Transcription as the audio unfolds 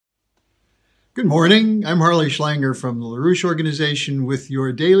Good morning. I'm Harley Schlanger from the LaRouche organization with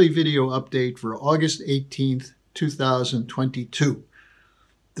your daily video update for August 18th, 2022.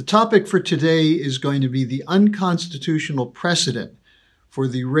 The topic for today is going to be the unconstitutional precedent for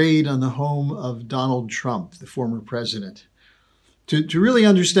the raid on the home of Donald Trump, the former president. To really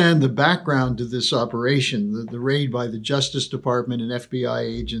understand the background to this operation, the raid by the Justice Department and FBI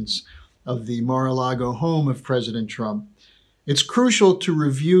agents of the Mar-a-Lago home of President Trump, it's crucial to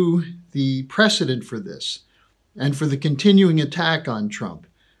review the precedent for this and for the continuing attack on Trump.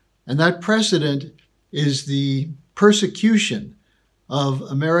 And that precedent is the persecution of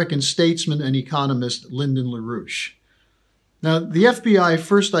American statesman and economist Lyndon LaRouche. Now, the FBI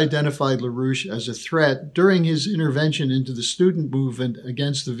first identified LaRouche as a threat during his intervention into the student movement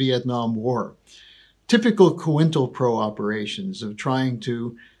against the Vietnam War. Typical COINTELPRO operations of trying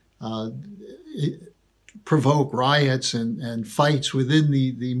to provoke riots and fights within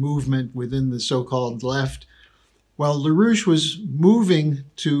the movement, within the so-called left, while LaRouche was moving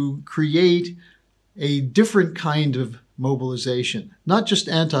to create a different kind of mobilization, not just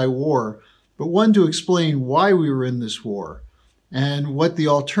anti-war, but one to explain why we were in this war and what the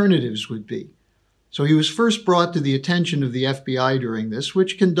alternatives would be. So he was first brought to the attention of the FBI during this,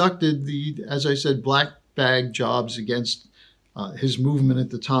 which conducted the, as I said, black bag jobs against his movement at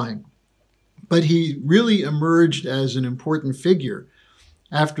the time. But he really emerged as an important figure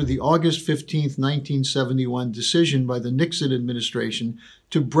after the August 15th, 1971 decision by the Nixon administration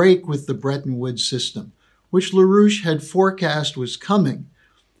to break with the Bretton Woods system, which LaRouche had forecast was coming.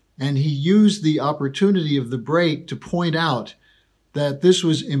 And he used the opportunity of the break to point out that this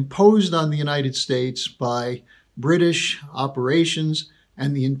was imposed on the United States by British operations,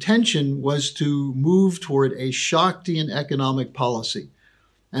 and the intention was to move toward a Shaktian economic policy.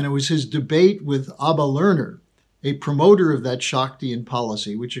 And it was his debate with Abba Lerner, a promoter of that Shaktian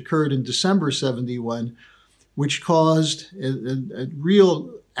policy, which occurred in December 71, which caused a real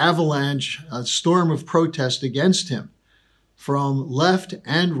avalanche, a storm of protest against him from left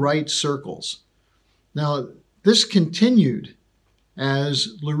and right circles. Now, this continued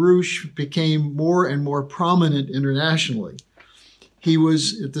as LaRouche became more and more prominent internationally. He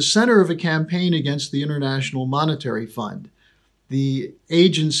was at the center of a campaign against the International Monetary Fund, the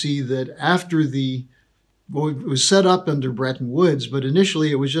agency that was set up under Bretton Woods, but initially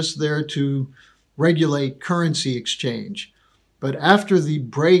it was just there to regulate currency exchange. But after the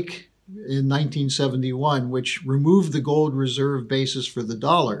break in 1971, which removed the gold reserve basis for the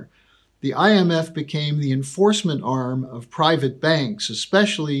dollar, the IMF became the enforcement arm of private banks,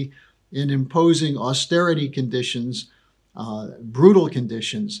 especially in imposing austerity conditions, brutal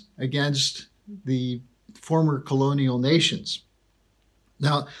conditions against the former colonial nations.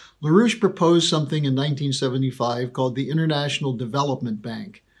 Now, LaRouche proposed something in 1975 called the International Development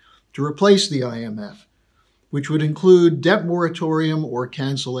Bank to replace the IMF, which would include debt moratorium or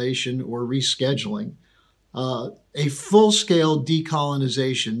cancellation or rescheduling, a full-scale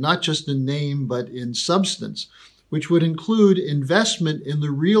decolonization, not just in name but in substance, which would include investment in the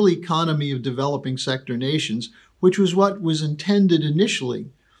real economy of developing sector nations, which was what was intended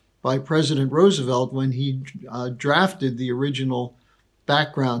initially by President Roosevelt when he drafted the original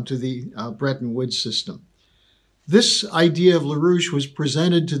background to the Bretton Woods system. This idea of LaRouche was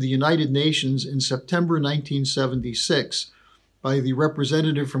presented to the United Nations in September 1976 by the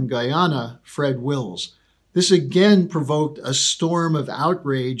representative from Guyana, Fred Wills. This again provoked a storm of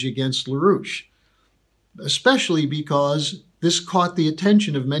outrage against LaRouche, especially because this caught the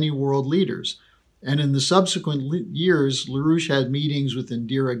attention of many world leaders. And in the subsequent years, LaRouche had meetings with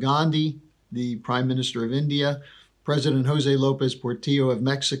Indira Gandhi, the Prime Minister of India, President Jose Lopez Portillo of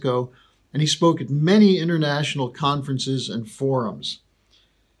Mexico, and he spoke at many international conferences and forums.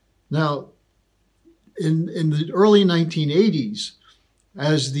 Now, in the early 1980s,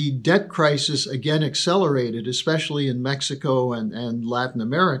 as the debt crisis again accelerated, especially in Mexico and Latin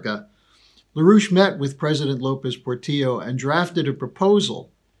America, LaRouche met with President Lopez Portillo and drafted a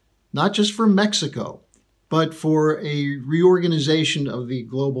proposal, not just for Mexico, but for a reorganization of the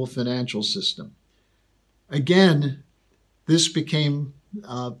global financial system. Again, this became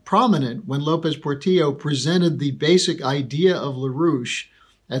prominent when Lopez Portillo presented the basic idea of LaRouche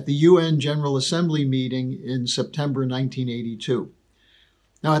at the UN General Assembly meeting in September 1982.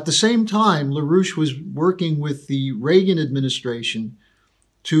 Now, at the same time, LaRouche was working with the Reagan administration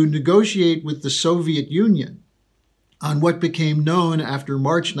to negotiate with the Soviet Union on what became known after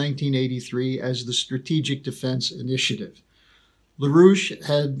March 1983 as the Strategic Defense Initiative. LaRouche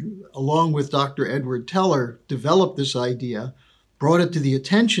had, along with Dr. Edward Teller, developed this idea, brought it to the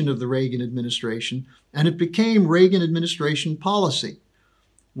attention of the Reagan administration, and it became Reagan administration policy,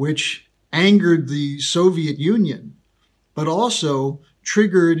 which angered the Soviet Union, but also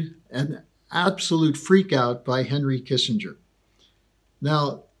triggered an absolute freakout by Henry Kissinger.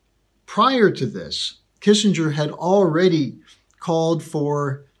 Now, prior to this, Kissinger had already called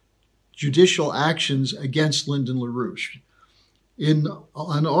for judicial actions against Lyndon LaRouche.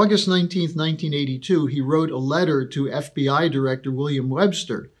 On August 19, 1982, he wrote a letter to FBI Director William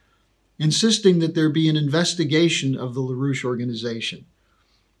Webster insisting that there be an investigation of the LaRouche organization.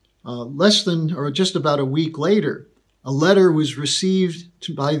 Just about a week later, a letter was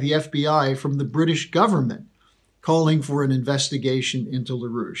received by the FBI from the British government calling for an investigation into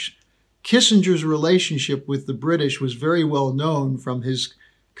LaRouche. Kissinger's relationship with the British was very well known from his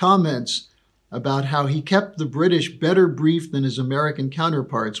comments about how he kept the British better briefed than his American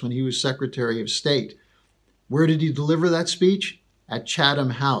counterparts when he was Secretary of State. Where did he deliver that speech? At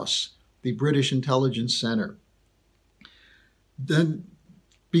Chatham House, the British Intelligence Center. Then,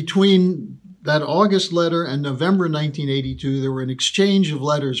 between that August letter and November 1982, there were an exchange of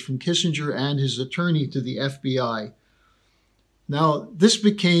letters from Kissinger and his attorney to the FBI. Now, this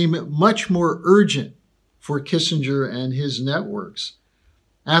became much more urgent for Kissinger and his networks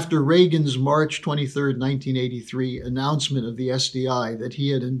after Reagan's March 23, 1983 announcement of the SDI that he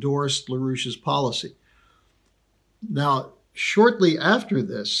had endorsed LaRouche's policy. Now, shortly after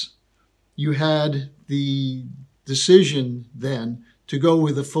this, you had the decision then to go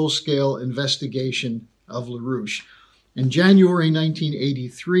with a full-scale investigation of LaRouche. In January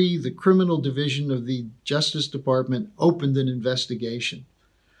 1983, the Criminal Division of the Justice Department opened an investigation.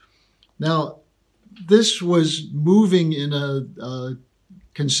 Now, this was moving in a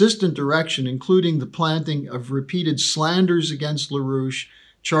consistent direction, including the planting of repeated slanders against LaRouche,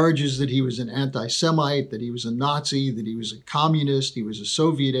 charges that he was an anti-Semite, that he was a Nazi, that he was a communist, he was a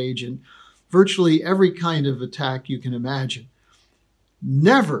Soviet agent, virtually every kind of attack you can imagine.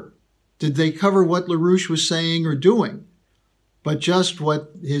 Never did they cover what LaRouche was saying or doing, but just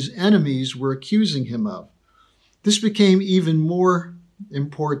what his enemies were accusing him of. This became even more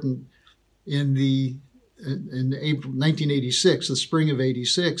important in April 1986, the spring of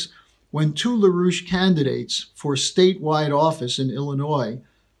 86, when two LaRouche candidates for statewide office in Illinois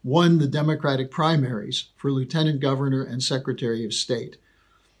won the Democratic primaries for lieutenant governor and secretary of state.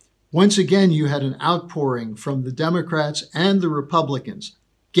 Once again, you had an outpouring from the Democrats and the Republicans.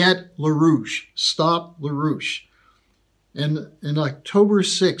 Get LaRouche. Stop LaRouche. And on October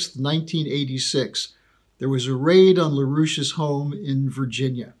 6, 1986, there was a raid on LaRouche's home in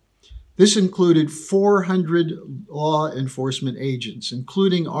Virginia. This included 400 law enforcement agents,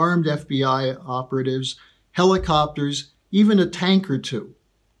 including armed FBI operatives, helicopters, even a tank or two,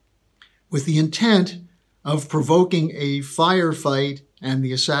 with the intent of provoking a firefight and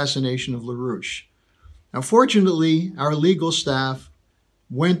the assassination of LaRouche. Now, fortunately, our legal staff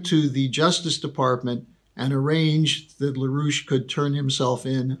went to the Justice Department and arranged that LaRouche could turn himself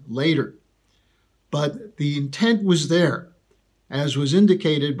in later. But the intent was there, as was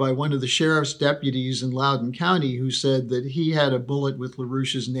indicated by one of the sheriff's deputies in Loudoun County who said that he had a bullet with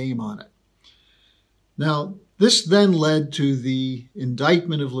LaRouche's name on it. Now, this then led to the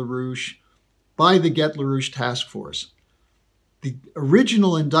indictment of LaRouche by the Get LaRouche Task Force. The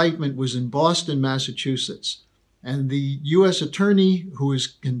original indictment was in Boston, Massachusetts, and the U.S. attorney who was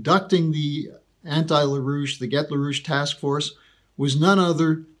conducting the anti-LaRouche, the Get LaRouche Task Force, was none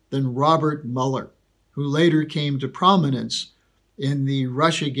other than Robert Mueller, who later came to prominence in the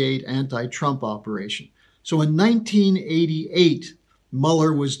Russiagate anti-Trump operation. So in 1988,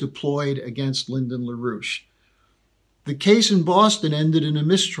 Mueller was deployed against Lyndon LaRouche. The case in Boston ended in a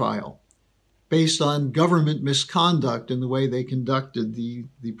mistrial based on government misconduct in the way they conducted the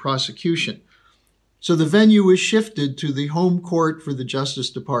prosecution. So the venue was shifted to the home court for the Justice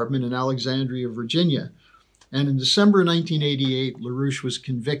Department in Alexandria, Virginia. And in December 1988, LaRouche was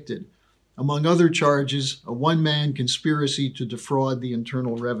convicted. Among other charges, a one-man conspiracy to defraud the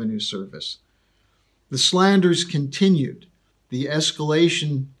Internal Revenue Service. The slanders continued. The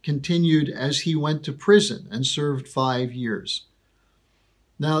escalation continued as he went to prison and served 5 years.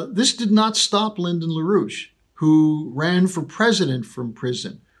 Now, this did not stop Lyndon LaRouche, who ran for president from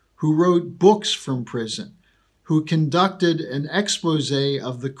prison, who wrote books from prison, who conducted an expose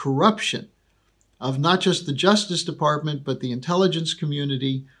of the corruption of not just the Justice Department, but the intelligence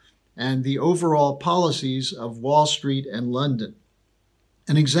community and the overall policies of Wall Street and London.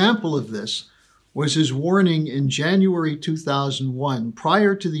 An example of this was his warning in January 2001,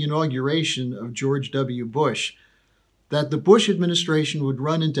 prior to the inauguration of George W. Bush, that the Bush administration would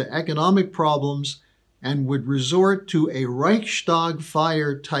run into economic problems and would resort to a Reichstag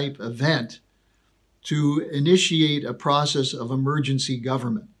fire type event to initiate a process of emergency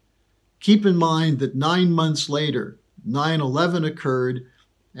government. Keep in mind that 9 months later, 9/11 occurred,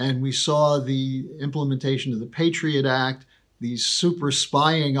 and we saw the implementation of the Patriot Act, the super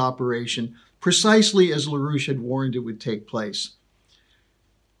spying operation, precisely as LaRouche had warned it would take place.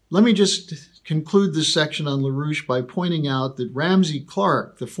 Let me just conclude this section on LaRouche by pointing out that Ramsey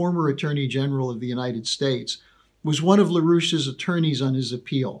Clark, the former Attorney General of the United States, was one of LaRouche's attorneys on his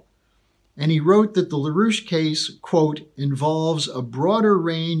appeal. And he wrote that the LaRouche case, quote, involves a broader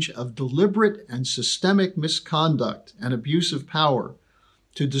range of deliberate and systemic misconduct and abuse of power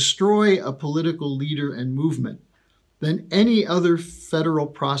to destroy a political leader and movement than any other federal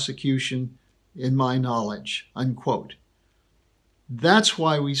prosecution in my knowledge, unquote. That's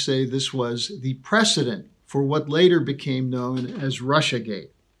why we say this was the precedent for what later became known as Russiagate.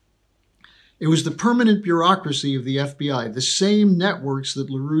 It was the permanent bureaucracy of the FBI, the same networks that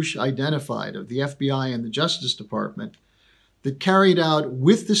LaRouche identified of the FBI and the Justice Department, that carried out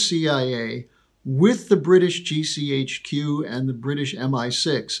with the CIA, with the British GCHQ and the British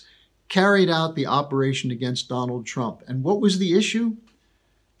MI6, carried out the operation against Donald Trump. And what was the issue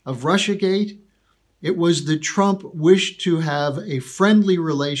of Russiagate? It was that Trump wished to have a friendly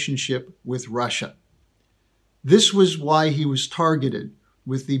relationship with Russia. This was why he was targeted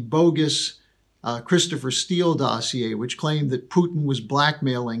with the bogus Christopher Steele dossier, which claimed that Putin was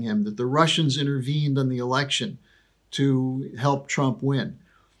blackmailing him, that the Russians intervened in the election to help Trump win.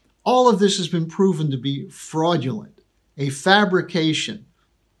 All of this has been proven to be fraudulent, a fabrication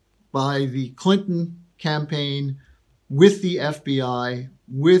by the Clinton campaign with the FBI,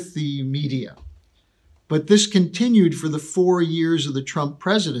 with the media. But this continued for the 4 years of the Trump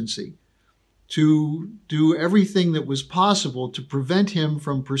presidency to do everything that was possible to prevent him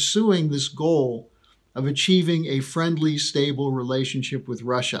from pursuing this goal of achieving a friendly, stable relationship with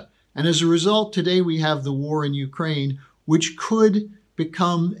Russia. And as a result, today we have the war in Ukraine, which could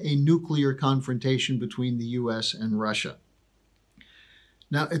become a nuclear confrontation between the US and Russia.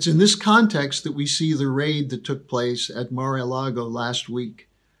 Now, it's in this context that we see the raid that took place at Mar-a-Lago last week.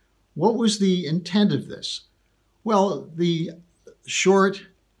 What was the intent of this? Well, the short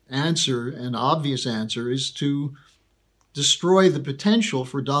answer and obvious answer is to destroy the potential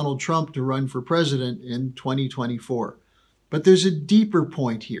for Donald Trump to run for president in 2024. But there's a deeper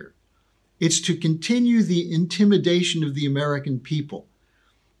point here. It's to continue the intimidation of the American people,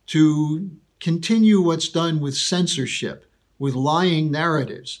 to continue what's done with censorship, with lying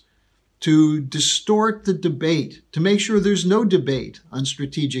narratives, to distort the debate, to make sure there's no debate on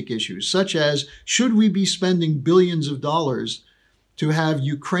strategic issues, such as, should we be spending billions of dollars to have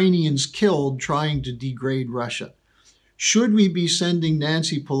Ukrainians killed trying to degrade Russia? Should we be sending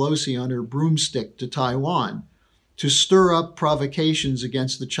Nancy Pelosi on her broomstick to Taiwan to stir up provocations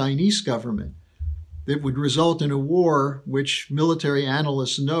against the Chinese government that would result in a war which military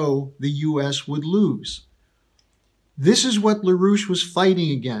analysts know the US would lose? This is what LaRouche was fighting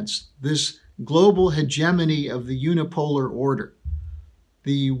against, this global hegemony of the unipolar order,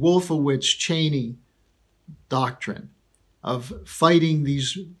 the Wolfowitz-Cheney doctrine of fighting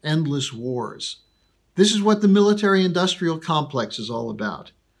these endless wars. This is what the military-industrial complex is all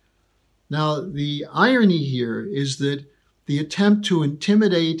about. Now, the irony here is that the attempt to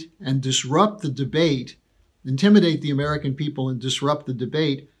intimidate and disrupt the debate, intimidate the American people and disrupt the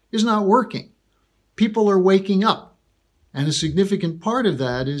debate, is not working. People are waking up. And a significant part of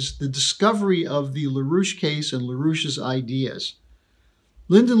that is the discovery of the LaRouche case and LaRouche's ideas.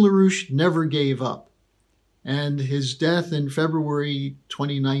 Lyndon LaRouche never gave up. And his death in February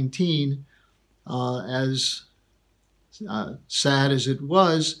 2019, as sad as it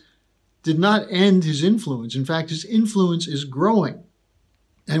was, did not end his influence. In fact, his influence is growing.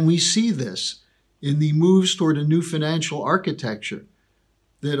 And we see this in the moves toward a new financial architecture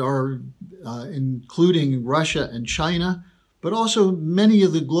that are including Russia and China, but also many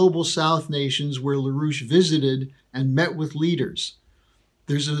of the global South nations where LaRouche visited and met with leaders.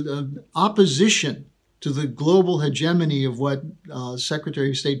 There's an opposition to the global hegemony of what Secretary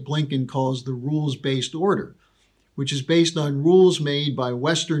of State Blinken calls the rules-based order, which is based on rules made by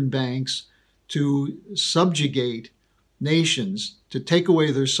Western banks to subjugate nations, to take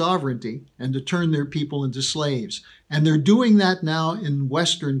away their sovereignty, and to turn their people into slaves. And they're doing that now in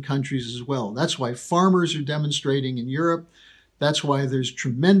Western countries as well. That's why farmers are demonstrating in Europe. That's why there's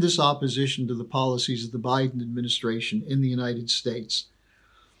tremendous opposition to the policies of the Biden administration in the United States.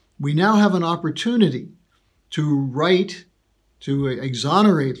 We now have an opportunity to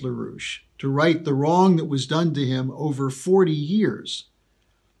exonerate LaRouche, to right the wrong that was done to him over 40 years,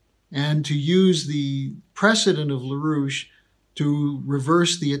 and to use the precedent of LaRouche to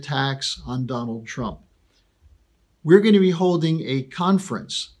reverse the attacks on Donald Trump. We're going to be holding a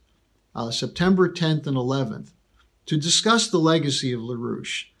conference September 10th and 11th, to discuss the legacy of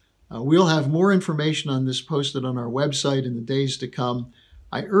LaRouche. We'll have more information on this posted on our website in the days to come.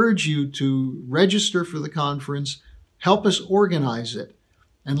 I urge you to register for the conference, help us organize it,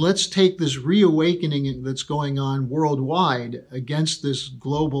 and let's take this reawakening that's going on worldwide against this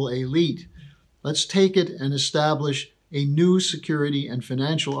global elite. Let's take it and establish a new security and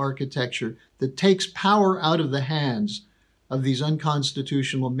financial architecture that takes power out of the hands of these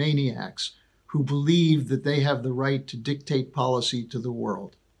unconstitutional maniacs who believe that they have the right to dictate policy to the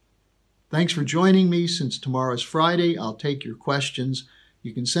world. Thanks for joining me. Since tomorrow's Friday, I'll take your questions.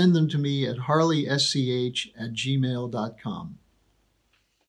 You can send them to me at harleysch@gmail.com.